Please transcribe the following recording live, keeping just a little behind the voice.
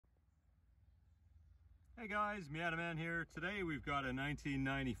Hey guys, Miata Man here. Today we've got a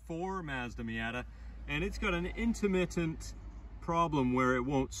 1994 Mazda Miata, and it's got an intermittent problem where it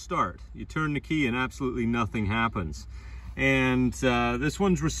won't start. You turn the key and absolutely nothing happens. And this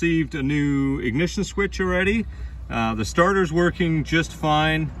one's received a new ignition switch already. The starter's working just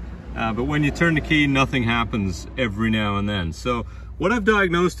fine, but when you turn the key, nothing happens every now and then. So what I've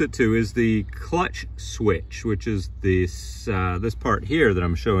diagnosed it to is the clutch switch, which is this part here that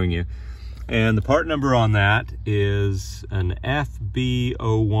I'm showing you. And the part number on that is an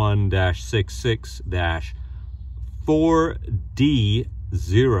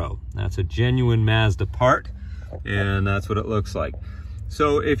FB01-66-4D0. That's a genuine Mazda part, and that's what it looks like.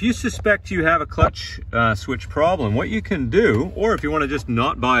 So if you suspect you have a clutch switch problem, what you can do, or if you want to just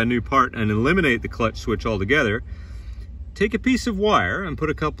not buy a new part and eliminate the clutch switch altogether, take a piece of wire and put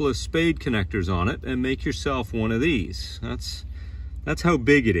a couple of spade connectors on it and make yourself one of these. That's how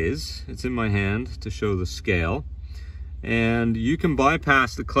big it is. It's in my hand to show the scale. And you can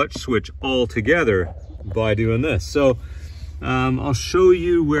bypass the clutch switch altogether by doing this. So I'll show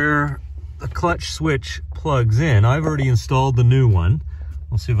you where the clutch switch plugs in. I've already installed the new one.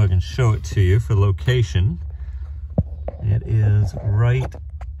 I'll see if I can show it to you for location. It is right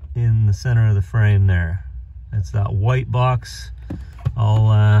in the center of the frame there. It's that white box.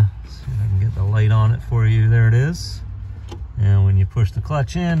 I'll see if I can get the light on it for you. There it is. And when you push the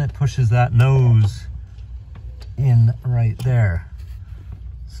clutch in, it pushes that nose in right there.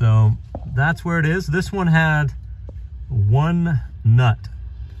 So that's where it is. This one had one nut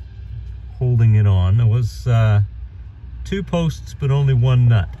holding it on. There was two posts, but only one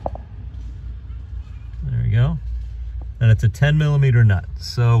nut. There you go. And it's a 10mm nut.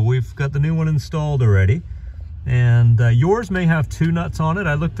 So we've got the new one installed already. And yours may have two nuts on it.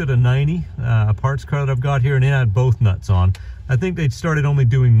 I looked at a 90, a parts car that I've got here, and it had both nuts on. I think they'd started only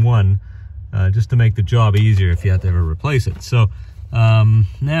doing one, just to make the job easier if you had to ever replace it. So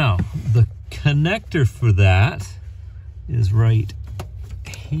now the connector for that is right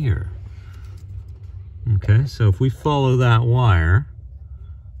here. Okay, so if we follow that wire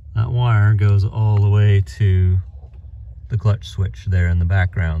goes all the way to the clutch switch there in the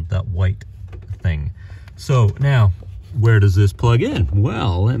background, that white thing. So now, where does this plug in?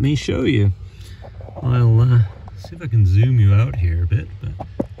 Well, let me show you. I'll see if I can zoom you out here a bit, but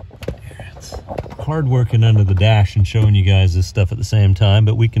here, it's hard working under the dash and showing you guys this stuff at the same time,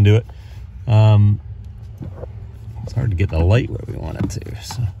 but we can do it. It's hard to get the light where we want it to,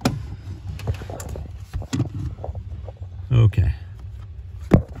 so. Okay.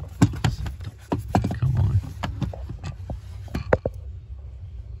 Come on.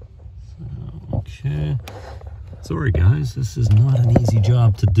 Okay. Sorry guys, this is not an easy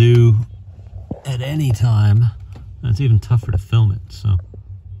job to do at any time. And it's even tougher to film it, so.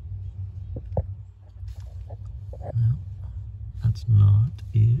 No, that's not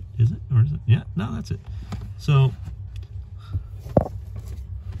it, is it? Or is it? Yeah, no, that's it. So,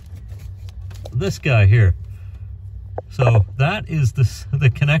 this guy here. So that is the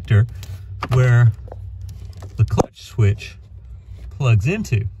connector where the clutch switch plugs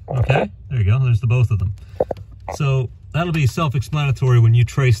into, okay? There you go, there's the both of them. So that'll be self-explanatory when you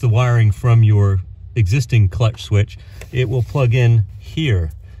trace the wiring from your existing clutch switch. It will plug in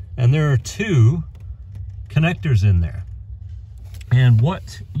here. And there are two connectors in there. And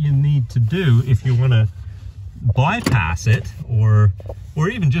what you need to do if you want to bypass it, or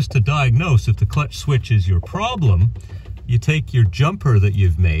even just to diagnose if the clutch switch is your problem, you take your jumper that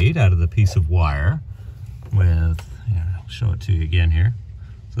you've made out of the piece of wire with, I'll show it to you again here.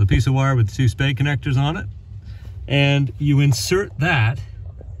 So the piece of wire with the two spade connectors on it, and you insert that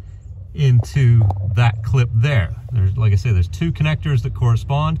into that clip there. There's, like I say, there's two connectors that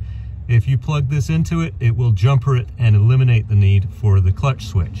correspond. If you plug this into it, it will jumper it and eliminate the need for the clutch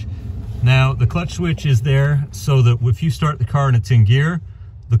switch. Now, the clutch switch is there so that if you start the car and it's in gear,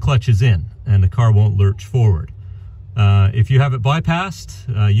 the clutch is in and the car won't lurch forward. If you have it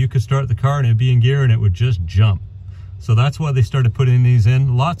bypassed, you could start the car and it'd be in gear and it would just jump. So that's why they started putting these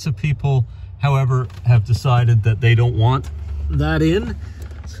in. Lots of people, however, have decided that they don't want that in,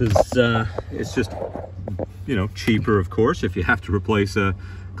 because it's just, cheaper, of course, if you have to replace a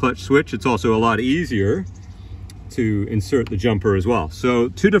clutch switch. It's also a lot easier to insert the jumper as well. So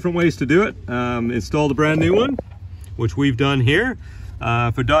two different ways to do it. Install the brand new one, which we've done here.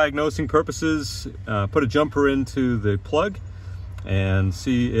 For diagnosing purposes, put a jumper into the plug and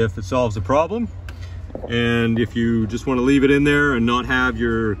see if it solves the problem. And if you just want to leave it in there and not have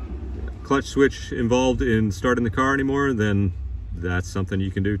your clutch switch involved in starting the car anymore, then that's something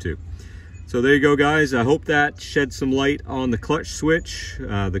you can do too. So there you go, guys. I hope that shed some light on the clutch switch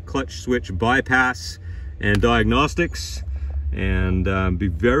bypass and diagnostics. And be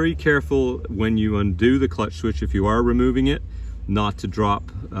very careful when you undo the clutch switch, if you are removing it, not to drop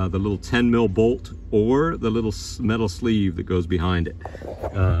the little 10 mil bolt or the little metal sleeve that goes behind it.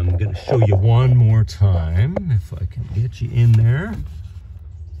 I'm going to show you one more time if I can get you in there.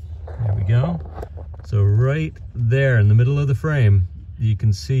 There we go. So right there in the middle of the frame, you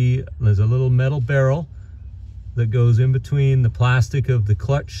can see there's a little metal barrel that goes in between the plastic of the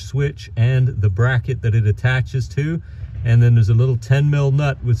clutch switch and the bracket that it attaches to. And then there's a little 10 mil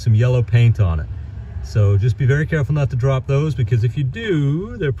nut with some yellow paint on it. So just be very careful not to drop those, because if you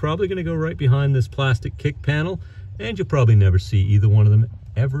do, they're probably going to go right behind this plastic kick panel, and you'll probably never see either one of them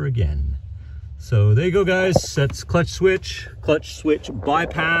ever again. So there you go, guys. That's clutch switch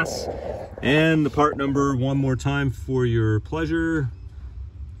bypass, and the part number one more time for your pleasure,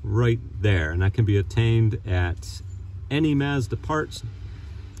 right there. And that can be obtained at any Mazda parts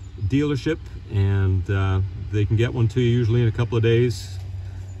dealership, and they can get one to you usually in a couple of days.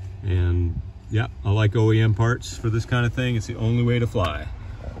 And yeah, I like OEM parts for this kind of thing. It's the only way to fly.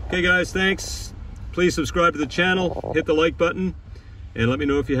 Okay guys, thanks. Please subscribe to the channel, hit the like button, and let me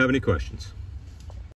know if you have any questions.